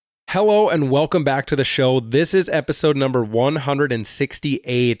Hello and welcome back to the show. This is episode number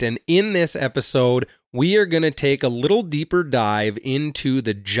 168, and in this episode, we are going to take a little deeper dive into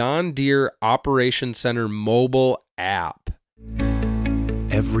the John Deere Operations Center mobile app.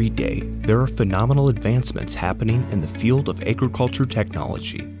 Every day, there are phenomenal advancements happening in the field of agriculture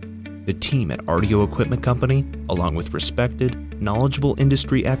technology. The team at Ardeo Equipment Company, along with respected, knowledgeable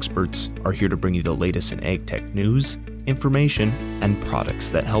industry experts, are here to bring you the latest in ag tech news, information, and products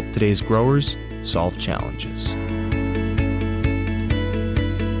that help today's growers solve challenges.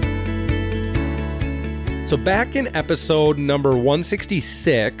 So back in episode number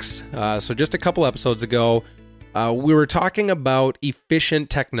 166, so just a couple episodes ago, we were talking about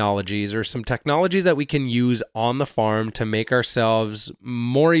efficient technologies, or some technologies that we can use on the farm to make ourselves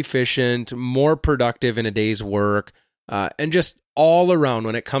more efficient, more productive in a day's work, and just all around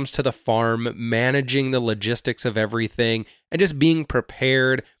when it comes to the farm, managing the logistics of everything, and just being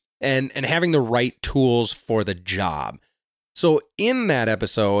prepared and having the right tools for the job. So in that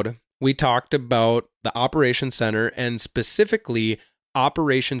episode, we talked about the Operations Center and specifically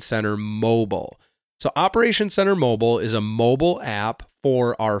Operations Center Mobile. So Operations Center Mobile is a mobile app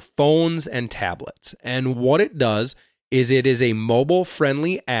for our phones and tablets. And what it does is it is a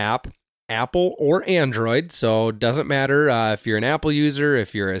mobile-friendly app, Apple or Android. So it doesn't matter if you're an Apple user,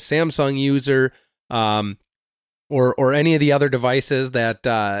 if you're a Samsung user, or any of the other devices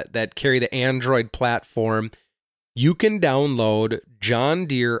that carry the Android platform. You can download John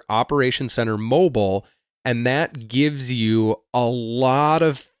Deere Operations Center Mobile, and that gives you a lot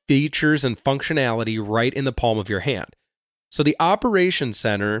of features and functionality right in the palm of your hand. So the Operations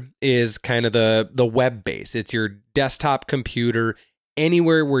Center is kind of the web base. It's your desktop computer,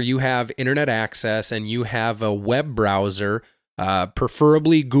 anywhere where you have internet access and you have a web browser,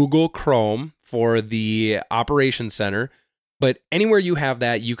 preferably Google Chrome for the Operations Center. But anywhere you have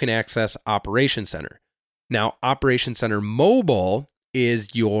that, you can access Operations Center. Now, Operations Center Mobile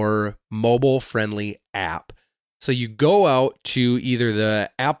is your mobile-friendly app. So you go out to either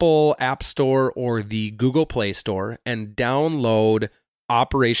the Apple App Store or the Google Play Store and download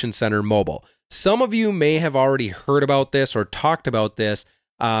Operations Center Mobile. Some of you may have already heard about this or talked about this.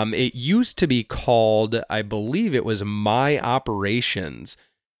 It used to be called, I believe it was My Operations.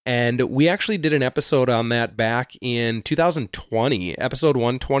 And we actually did an episode on that back in 2020, episode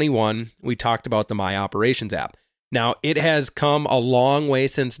 121. We talked about the My Operations app. Now, it has come a long way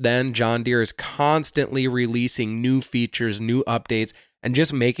since then. John Deere is constantly releasing new features, new updates, and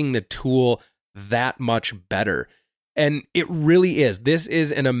just making the tool that much better. And it really is. This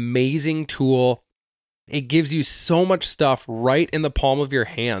is an amazing tool. It gives you so much stuff right in the palm of your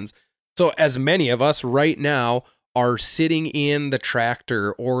hands. So as many of us right now are sitting in the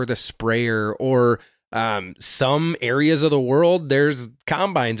tractor or the sprayer, or some areas of the world, there's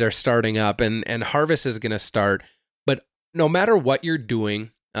combines are starting up and harvest is going to start. But no matter what you're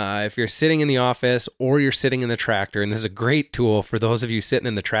doing, if you're sitting in the office or you're sitting in the tractor, and this is a great tool for those of you sitting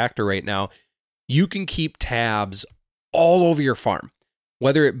in the tractor right now, you can keep tabs all over your farm,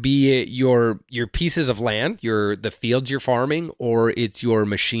 whether it be your pieces of land, the fields you're farming, or it's your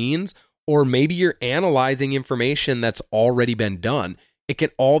machines, or maybe you're analyzing information that's already been done. It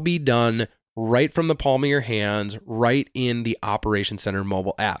can all be done right from the palm of your hands, right in the Operations Center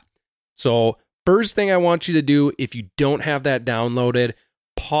mobile app. So first thing I want you to do, if you don't have that downloaded,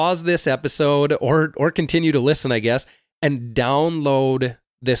 pause this episode or continue to listen, I guess, and download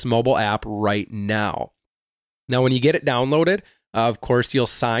this mobile app right now. Now, when you get it downloaded, of course, you'll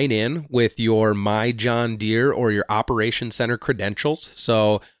sign in with your My John Deere or your Operations Center credentials.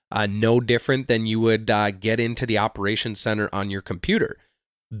 So no different than you would get into the Operations Center on your computer.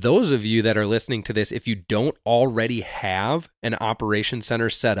 Those of you that are listening to this, if you don't already have an Operations Center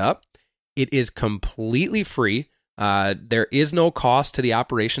set up, it is completely free. There is no cost to the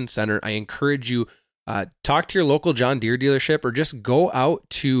Operations Center. I encourage you, talk to your local John Deere dealership, or just go out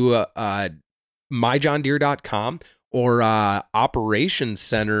to myjohndeere.com or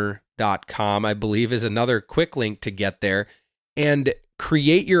operationscenter.com, I believe is another quick link to get there, and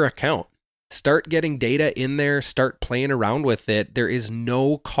create your account. Start getting data in there, start playing around with it. There is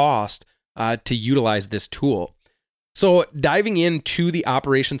no cost to utilize this tool. So diving into the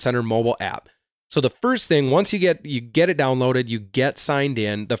Operations Center mobile app. So the first thing, once you get it downloaded, you get signed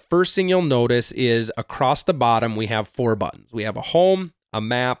in, the first thing you'll notice is across the bottom, we have 4 buttons. We have a home, a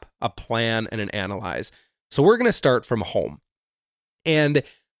map, a plan, and an analyze. So we're going to start from home. And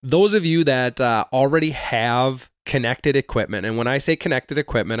those of you that already have connected equipment, and when I say connected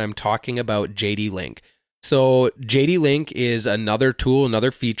equipment, I'm talking about JD Link. So JD Link is another tool,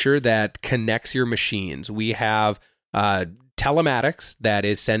 another feature that connects your machines. We have telematics that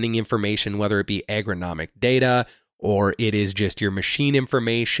is sending information, whether it be agronomic data or it is just your machine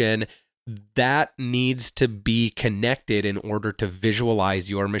information, that needs to be connected in order to visualize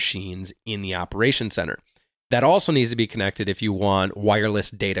your machines in the operation center. That also needs to be connected if you want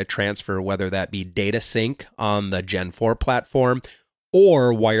wireless data transfer, whether that be data sync on the Gen 4 platform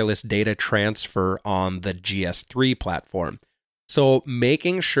or wireless data transfer on the GS3 platform. So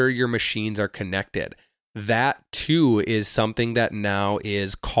making sure your machines are connected. That too is something that now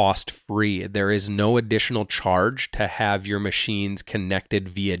is cost-free. There is no additional charge to have your machines connected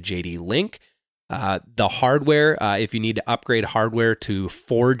via JD Link. The hardware, if you need to upgrade hardware to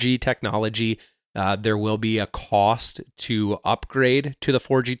 4G technology, there will be a cost to upgrade to the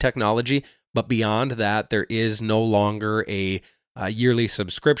 4G technology. But beyond that, there is no longer a yearly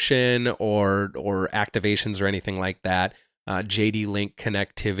subscription or activations or anything like that. JD Link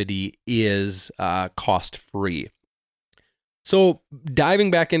connectivity is cost-free. So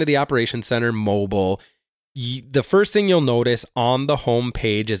diving back into the Operations Center mobile, the first thing you'll notice on the home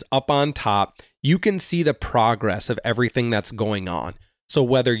page is up on top, you can see the progress of everything that's going on. So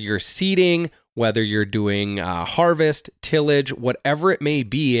whether you're seeding, whether you're doing harvest, tillage, whatever it may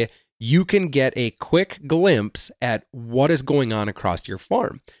be, you can get a quick glimpse at what is going on across your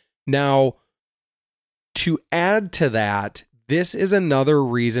farm. Now, to add to that, this is another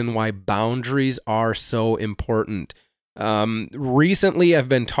reason why boundaries are so important. Recently, I've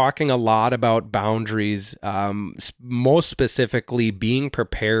been talking a lot about boundaries, most specifically being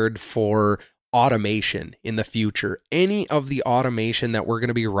prepared for automation in the future. Any of the automation that we're going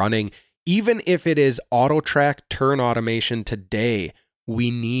to be running, even if it is AutoTrack turn automation today,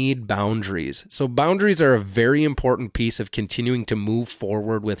 we need boundaries. So boundaries are a very important piece of continuing to move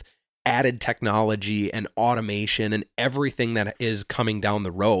forward with added technology and automation and everything that is coming down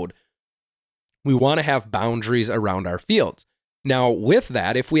the road. We want to have boundaries around our fields. Now, with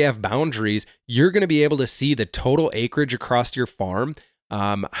that, if we have boundaries, you're going to be able to see the total acreage across your farm,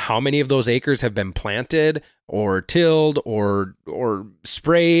 how many of those acres have been planted or tilled or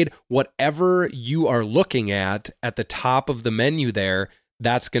sprayed, whatever you are looking at the top of the menu there,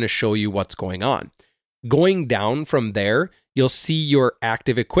 that's going to show you what's going on. Going down from there, you'll see your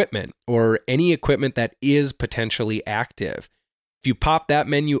active equipment or any equipment that is potentially active. If you pop that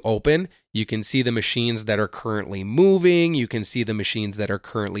menu open, you can see the machines that are currently moving. You can see the machines that are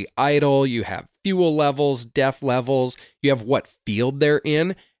currently idle. You have fuel levels, def levels. You have what field they're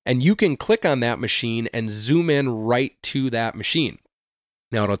in, and you can click on that machine and zoom in right to that machine.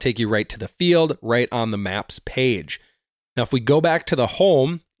 Now it'll take you right to the field, right on the maps page. Now, if we go back to the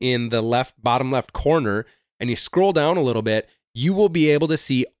home in the bottom left corner and you scroll down a little bit, you will be able to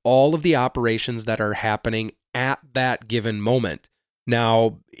see all of the operations that are happening at that given moment.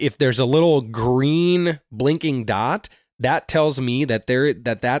 Now, if there's a little green blinking dot, that tells me that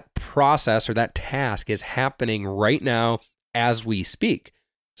that process or that task is happening right now as we speak.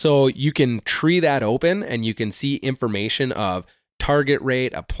 So you can tree that open and you can see information of target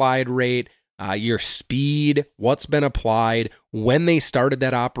rate, applied rate, your speed, what's been applied, when they started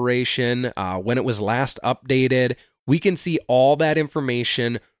that operation, when it was last updated. We can see all that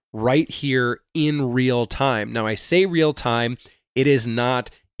information right here in real time. Now, I say real time, it is not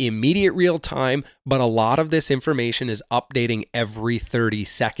immediate real time, but a lot of this information is updating every 30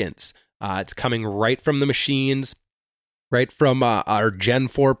 seconds. It's coming right from the machines, right from our Gen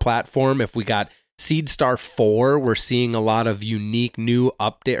 4 platform. If we got SeedStar 4, we're seeing a lot of unique new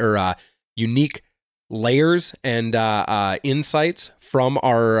update or unique layers and insights from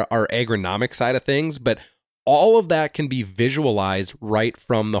our agronomic side of things, but all of that can be visualized right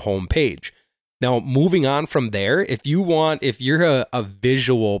from the home page. Now, moving on from there, if you're a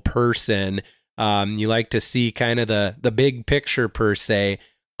visual person, you like to see kind of the big picture per se,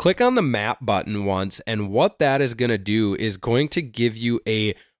 click on the map button once, and what that is going to do is going to give you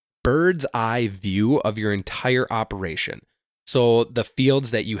a bird's eye view of your entire operation. So the fields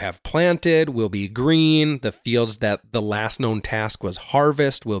that you have planted will be green, the fields that the last known task was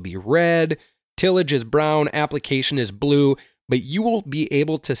harvest will be red, tillage is brown, application is blue, but you will be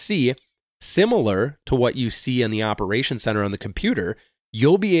able to see, similar to what you see in the Operation Center on the computer,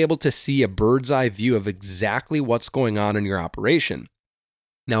 you'll be able to see a bird's eye view of exactly what's going on in your operation.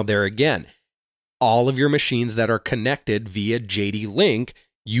 Now, there again, all of your machines that are connected via JD Link,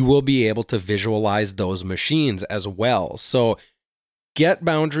 you will be able to visualize those machines as well. So get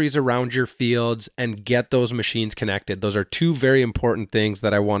boundaries around your fields and get those machines connected. Those are two very important things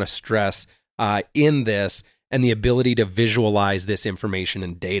that I want to stress in this, and the ability to visualize this information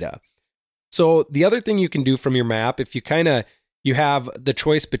and data. So the other thing you can do from your map, if you have the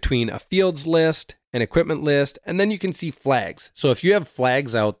choice between a fields list an equipment list, and then you can see flags. So if you have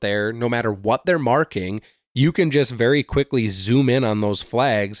flags out there, no matter what they're marking, you can just very quickly zoom in on those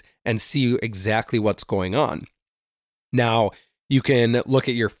flags and see exactly what's going on. Now, you can look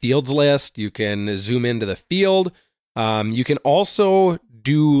at your fields list. You can zoom into the field. You can also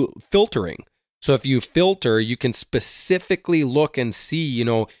do filtering. So if you filter, you can specifically look and see,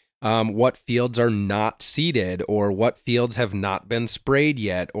 what fields are not seeded or what fields have not been sprayed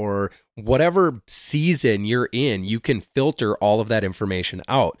yet, or whatever season you're in, you can filter all of that information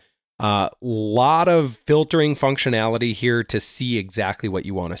out. Lot of filtering functionality here to see exactly what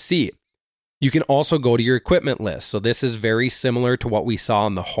you want to see. You can also go to your equipment list. So this is very similar to what we saw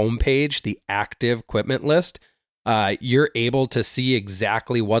on the homepage, the active equipment list. You're able to see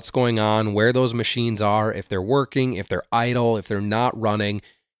exactly what's going on, where those machines are, if they're working, if they're idle, if they're not running.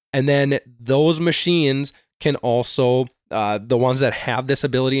 And then those machines can also, the ones that have this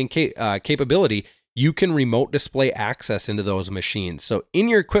ability and capability, you can remote display access into those machines. So in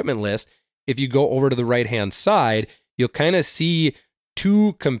your equipment list, if you go over to the right-hand side, you'll kind of see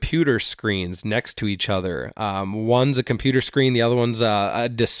two computer screens next to each other. One's a computer screen, the other one's a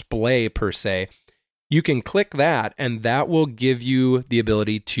display per se. You can click that, and that will give you the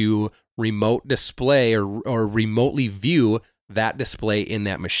ability to remote display or remotely view that display in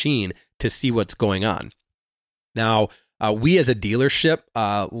that machine to see what's going on. Now, we as a dealership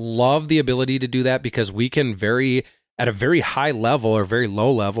love the ability to do that because we can at a very high level or very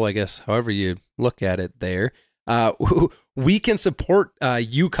low level, I guess, however you look at it there, we can support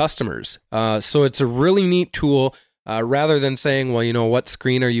you customers. So it's a really neat tool rather than saying, well, what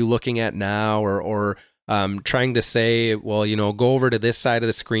screen are you looking at now? Or trying to say, well, go over to this side of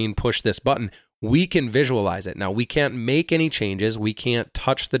the screen, push this button. We can visualize it. Now, we can't make any changes. We can't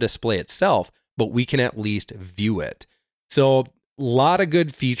touch the display itself, but we can at least view it. So a lot of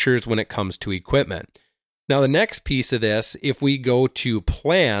good features when it comes to equipment. Now, the next piece of this, if we go to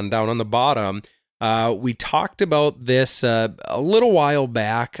plan down on the bottom, we talked about this a little while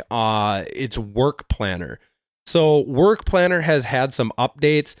back. It's Work Planner. So Work Planner has had some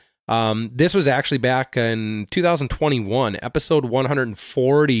updates. This was actually back in 2021, episode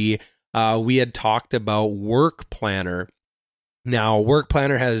 140. We had talked about Work Planner. Now, Work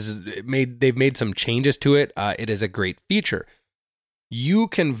Planner they've made some changes to it. It is a great feature. You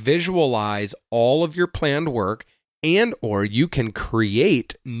can visualize all of your planned work or you can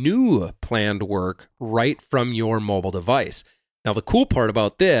create new planned work right from your mobile device. Now, the cool part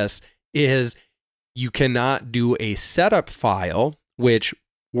about this is you cannot do a setup file, which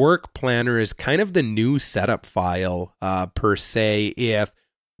Work Planner is kind of the new setup file per se. If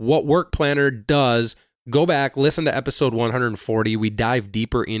what Work Planner does, go back, listen to episode 140. We dive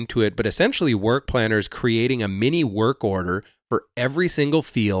deeper into it, but essentially Work Planner is creating a mini work order for every single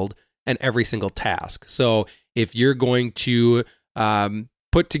field and every single task. So if you're going to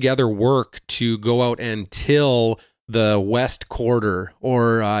put together work to go out and till the west quarter,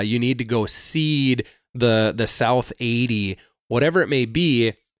 or you need to go seed the south 80, whatever it may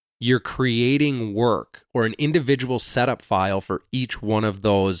be, you're creating work or an individual setup file for each one of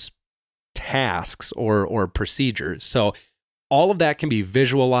those tasks or procedures. So all of that can be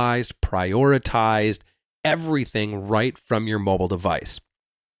visualized, prioritized, everything right from your mobile device.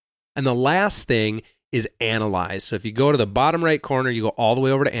 And the last thing is Analyze. So if you go to the bottom right corner, you go all the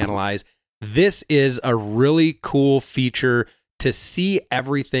way over to Analyze. This is a really cool feature to see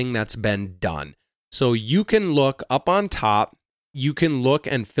everything that's been done. So you can look up on top, you can look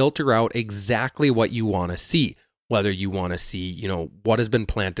and filter out exactly what you want to see. Whether you want to see, what has been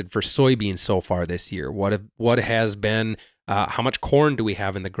planted for soybeans so far this year, what has been, how much corn do we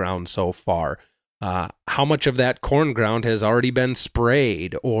have in the ground so far, how much of that corn ground has already been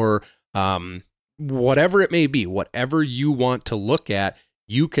sprayed, or whatever it may be, whatever you want to look at,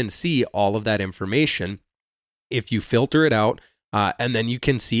 you can see all of that information if you filter it out, and then you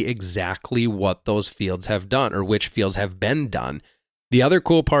can see exactly what those fields have done or which fields have been done. The other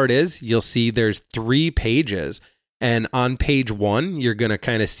cool part is you'll see there's 3 pages. And on page 1, you're going to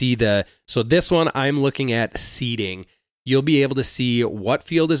kind of see so this one, I'm looking at seeding. You'll be able to see what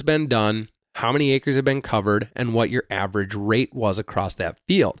field has been done, how many acres have been covered, and what your average rate was across that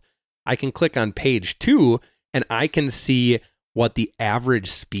field. I can click on page 2, and I can see what the average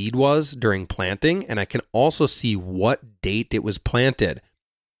speed was during planting, and I can also see what date it was planted.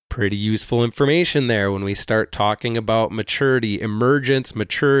 Pretty useful information there when we start talking about maturity, emergence,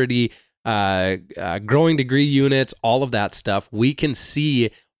 maturity, growing degree units, all of that stuff. We can see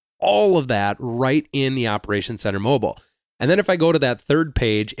all of that right in the Operations Center Mobile. And then if I go to that 3rd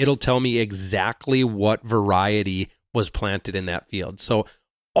page, it'll tell me exactly what variety was planted in that field. So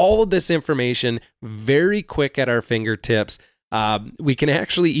all of this information very quick at our fingertips. We can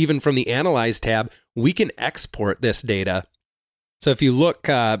actually, even from the Analyze tab, we can export this data. So if you look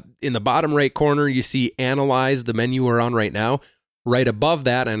in the bottom right corner, you see Analyze, the menu we're on right now. Right above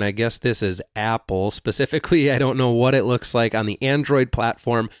that, and I guess this is Apple specifically, I don't know what it looks like on the Android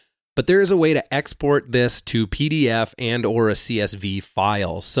platform, but there is a way to export this to PDF and or a CSV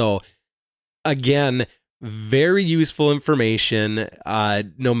file. So again, very useful information.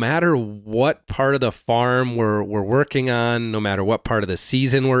 No matter what part of the farm we're working on, no matter what part of the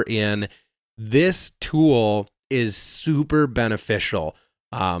season we're in, this tool is super beneficial.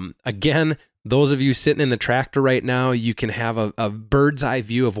 Again, those of you sitting in the tractor right now, you can have a bird's eye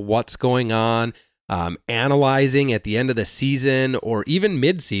view of what's going on, analyzing at the end of the season or even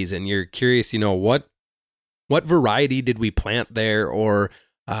mid-season. You're curious, what variety did we plant there, or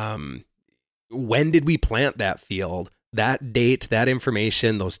when did we plant that field? That date, that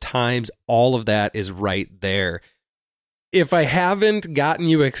information, those times, all of that is right there. If I haven't gotten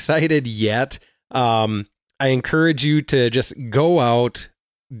you excited yet, I encourage you to just go out,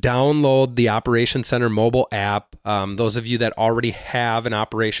 download the Operations Center mobile app. Those of you that already have an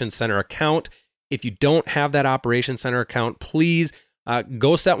Operations Center account, if you don't have that Operations Center account, please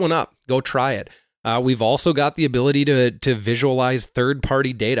go set one up. Go try it. We've also got the ability to visualize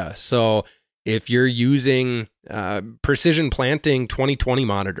third-party data. So if you're using Precision Planting 2020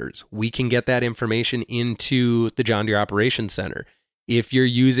 monitors, we can get that information into the John Deere Operations Center. If you're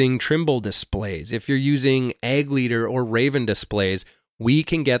using Trimble displays, if you're using Ag Leader or Raven displays, we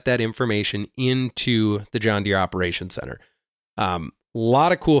can get that information into the John Deere Operations Center. A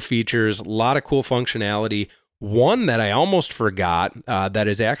lot of cool features, a lot of cool functionality. One that I almost forgot that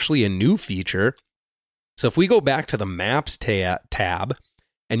is actually a new feature. So if we go back to the Maps tab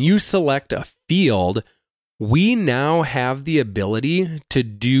and you select a field, we now have the ability to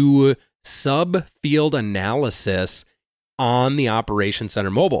do sub-field analysis on the Operations Center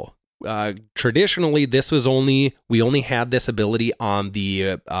mobile. Traditionally, we only had this ability on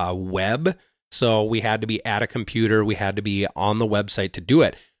the web, so we had to be at a computer, we had to be on the website to do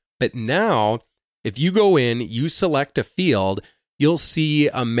it. But now, if you go in, you select a field, you'll see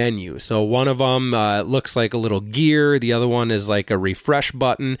a menu. So one of them looks like a little gear, the other one is like a refresh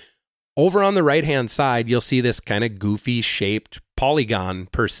button. Over on the right-hand side, you'll see this kind of goofy shaped polygon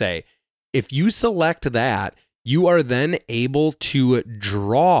per se. If you select that, you are then able to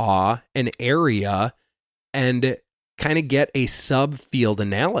draw an area and kind of get a subfield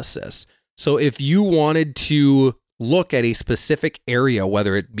analysis. So if you wanted to look at a specific area,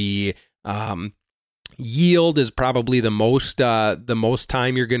 whether it be yield is probably the most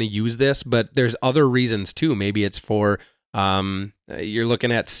time you're going to use this, but there's other reasons too. Maybe it's for you're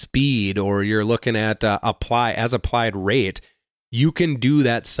looking at speed, or you're looking at applied rate. You can do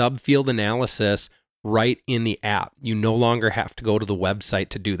that subfield analysis right in the app. You no longer have to go to the website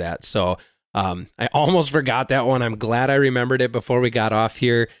to do that. So I almost forgot that one. I'm glad I remembered it before we got off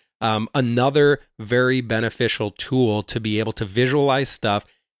here. Another very beneficial tool to be able to visualize stuff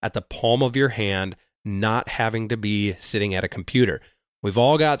at the palm of your hand, not having to be sitting at a computer. We've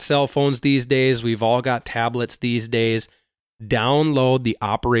all got cell phones these days. We've all got tablets these days. Download the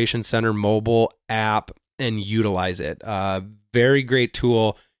Operations Center mobile app and utilize it. Very great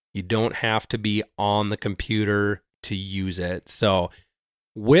tool. You don't have to be on the computer to use it. So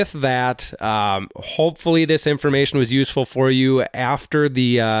with that, hopefully this information was useful for you. After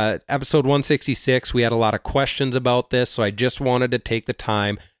the episode 166, we had a lot of questions about this, so I just wanted to take the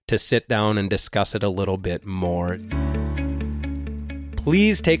time to sit down and discuss it a little bit more.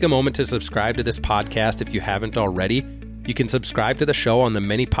 Please take a moment to subscribe to this podcast if you haven't already. You can subscribe to the show on the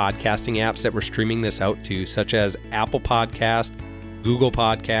many podcasting apps that we're streaming this out to, such as Apple Podcast, Google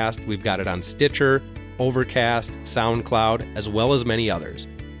Podcast. We've got it on Stitcher, Overcast, SoundCloud, as well as many others.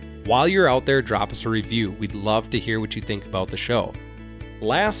 While you're out there, drop us a review. We'd love to hear what you think about the show.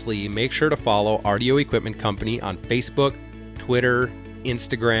 Lastly, make sure to follow RDO Equipment Company on Facebook, Twitter,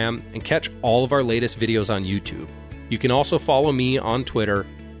 Instagram, and catch all of our latest videos on YouTube. You can also follow me on Twitter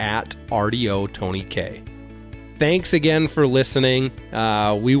at RDO Tony K. Thanks again for listening.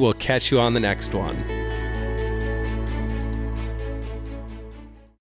 We will catch you on the next one.